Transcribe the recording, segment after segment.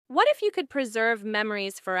What if you could preserve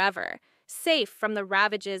memories forever, safe from the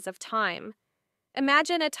ravages of time?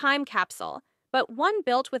 Imagine a time capsule, but one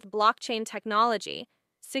built with blockchain technology,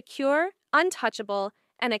 secure, untouchable,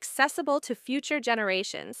 and accessible to future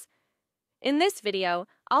generations. In this video,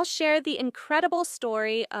 I'll share the incredible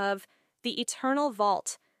story of the Eternal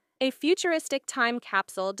Vault, a futuristic time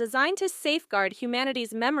capsule designed to safeguard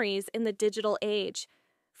humanity's memories in the digital age.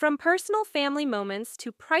 From personal family moments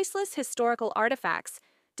to priceless historical artifacts,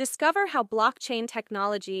 discover how blockchain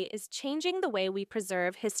technology is changing the way we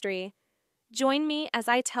preserve history. Join me as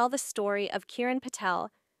I tell the story of Kiran Patel,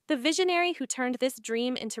 the visionary who turned this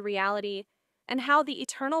dream into reality, and how the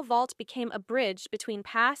Eternal Vault became a bridge between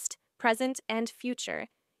past, present, and future,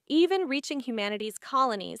 even reaching humanity's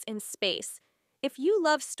colonies in space. If you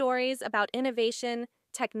love stories about innovation,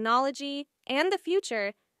 technology, and the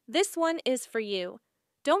future, this one is for you.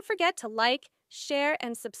 Don't forget to like, share,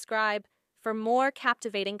 and subscribe for more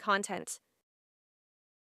captivating content.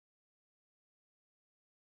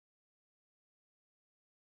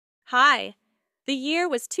 Hi! The year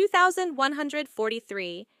was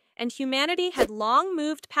 2143, and humanity had long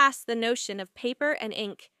moved past the notion of paper and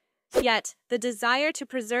ink. Yet, the desire to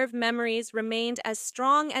preserve memories remained as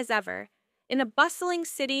strong as ever. In a bustling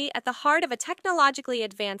city at the heart of a technologically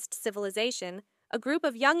advanced civilization, a group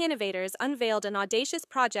of young innovators unveiled an audacious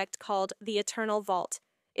project called the Eternal Vault.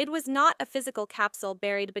 It was not a physical capsule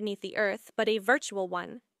buried beneath the earth, but a virtual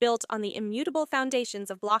one, built on the immutable foundations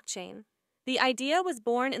of blockchain. The idea was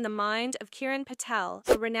born in the mind of Kiran Patel,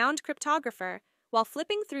 a renowned cryptographer, while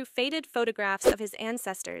flipping through faded photographs of his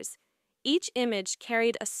ancestors. Each image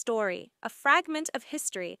carried a story, a fragment of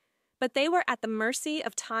history, but they were at the mercy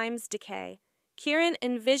of time's decay. Kiran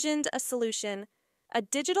envisioned a solution, a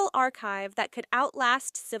digital archive that could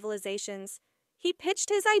outlast civilizations. He pitched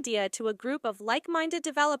his idea to a group of like-minded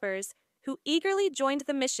developers who eagerly joined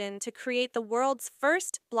the mission to create the world's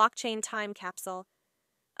first blockchain time capsule.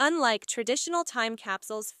 Unlike traditional time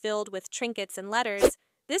capsules filled with trinkets and letters,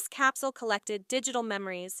 this capsule collected digital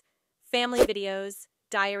memories, family videos,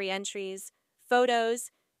 diary entries, photos,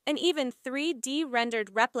 and even 3D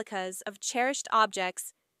rendered replicas of cherished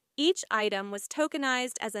objects. Each item was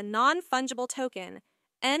tokenized as a non-fungible token,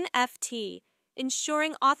 NFT,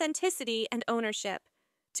 ensuring authenticity and ownership.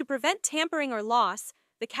 To prevent tampering or loss,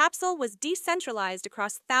 the capsule was decentralized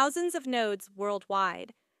across thousands of nodes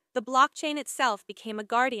worldwide. The blockchain itself became a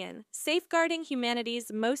guardian, safeguarding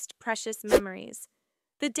humanity's most precious memories.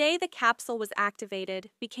 The day the capsule was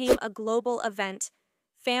activated became a global event.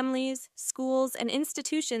 Families, schools, and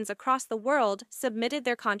institutions across the world submitted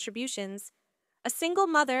their contributions. A single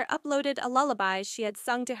mother uploaded a lullaby she had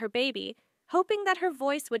sung to her baby, hoping that her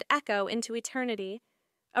voice would echo into eternity.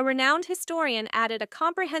 A renowned historian added a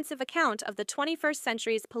comprehensive account of the 21st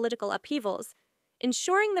century's political upheavals,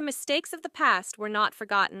 ensuring the mistakes of the past were not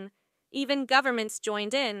forgotten. Even governments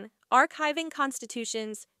joined in, archiving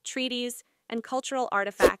constitutions, treaties, and cultural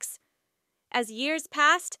artifacts. As years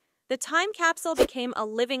passed, the time capsule became a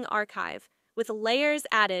living archive, with layers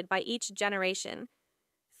added by each generation.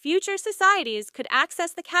 Future societies could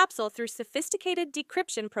access the capsule through sophisticated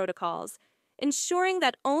decryption protocols, ensuring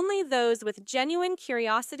that only those with genuine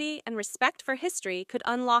curiosity and respect for history could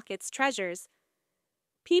unlock its treasures.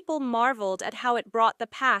 People marveled at how it brought the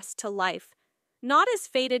past to life, not as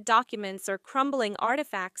faded documents or crumbling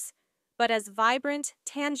artifacts, but as vibrant,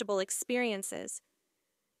 tangible experiences.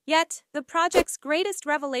 Yet, the project's greatest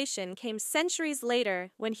revelation came centuries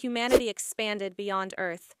later when humanity expanded beyond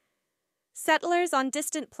Earth. Settlers on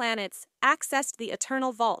distant planets accessed the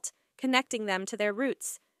Eternal Vault, connecting them to their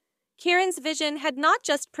roots. Kiran's vision had not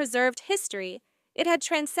just preserved history, it had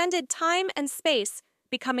transcended time and space,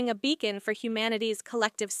 becoming a beacon for humanity's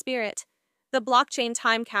collective spirit. The blockchain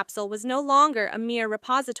time capsule was no longer a mere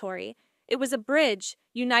repository. It was a bridge,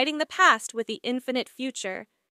 uniting the past with the infinite future.